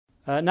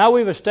Now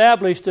we've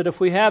established that if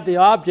we have the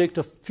object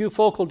a few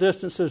focal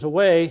distances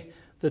away,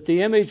 that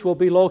the image will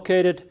be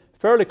located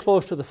fairly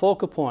close to the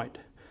focal point.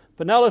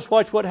 But now let's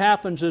watch what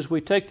happens as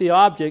we take the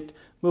object,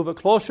 move it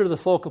closer to the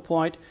focal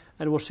point,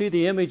 and we'll see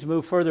the image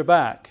move further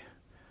back.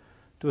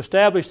 To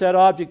establish that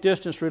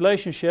object-distance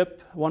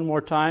relationship one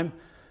more time,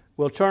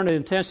 we'll turn the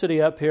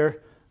intensity up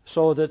here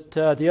so that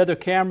the other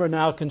camera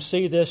now can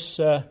see this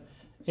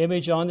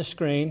image on the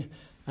screen.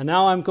 And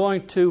now I'm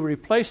going to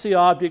replace the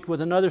object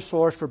with another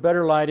source for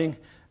better lighting,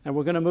 and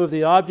we're going to move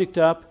the object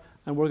up,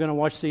 and we're going to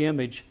watch the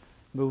image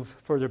move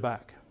further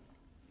back.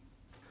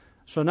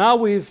 So now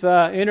we've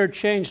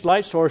interchanged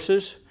light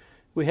sources.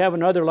 We have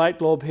another light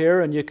globe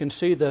here, and you can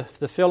see the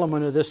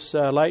filament of this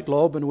light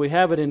globe, and we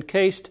have it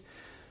encased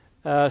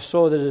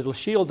so that it'll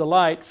shield the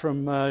light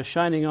from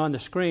shining on the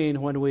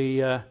screen when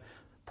we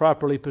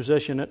properly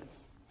position it.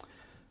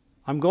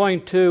 I'm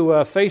going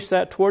to face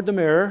that toward the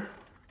mirror,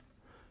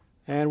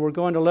 and we're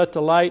going to let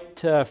the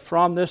light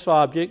from this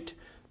object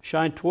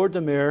shine toward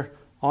the mirror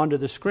onto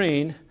the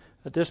screen.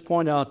 At this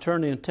point, I'll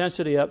turn the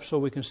intensity up so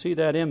we can see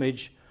that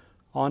image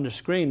on the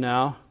screen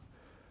now.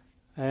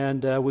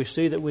 And we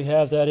see that we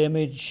have that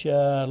image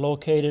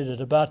located at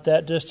about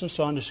that distance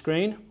on the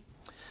screen.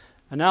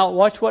 And now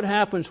watch what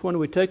happens when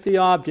we take the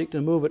object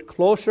and move it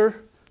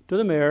closer to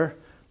the mirror.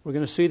 We're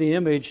going to see the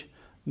image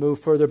move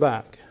further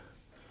back.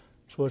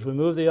 So as we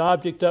move the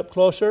object up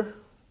closer,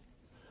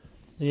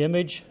 the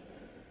image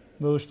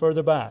moves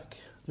further back.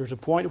 There's a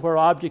point where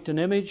object and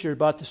image are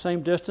about the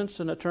same distance,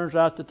 and it turns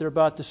out that they're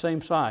about the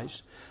same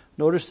size.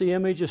 Notice the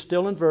image is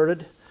still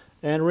inverted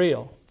and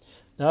real.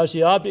 Now as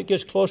the object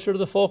gets closer to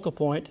the focal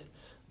point,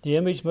 the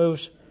image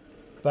moves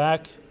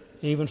back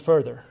even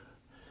further.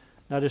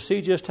 Now to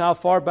see just how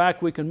far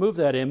back we can move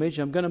that image,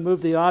 I'm going to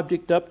move the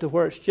object up to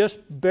where it's just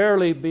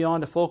barely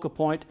beyond the focal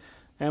point,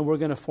 and we're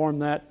going to form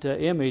that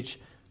image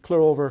clear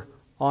over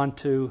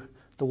onto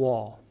the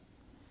wall.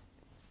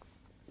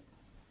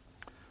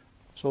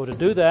 So to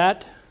do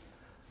that,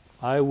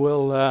 I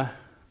will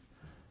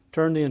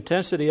turn the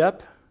intensity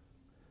up.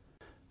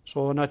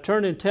 So when I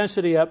turn the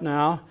intensity up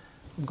now,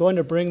 I'm going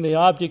to bring the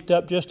object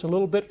up just a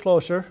little bit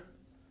closer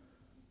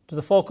to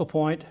the focal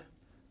point,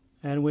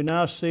 and we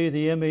now see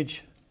the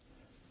image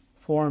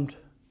formed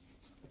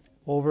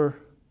over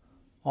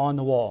on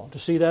the wall. To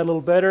see that a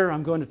little better,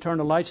 I'm going to turn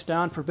the lights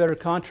down for better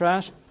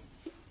contrast.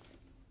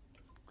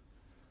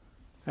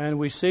 And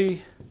we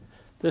see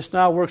this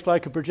now works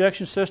like a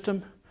projection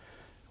system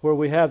where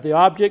we have the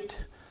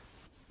object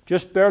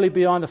just barely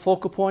beyond the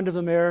focal point of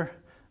the mirror,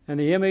 and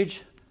the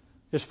image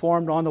is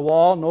formed on the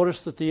wall.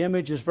 Notice that the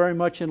image is very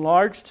much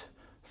enlarged,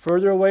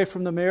 further away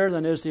from the mirror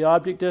than is the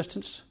object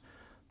distance.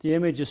 The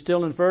image is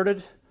still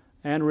inverted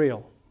and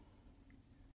real.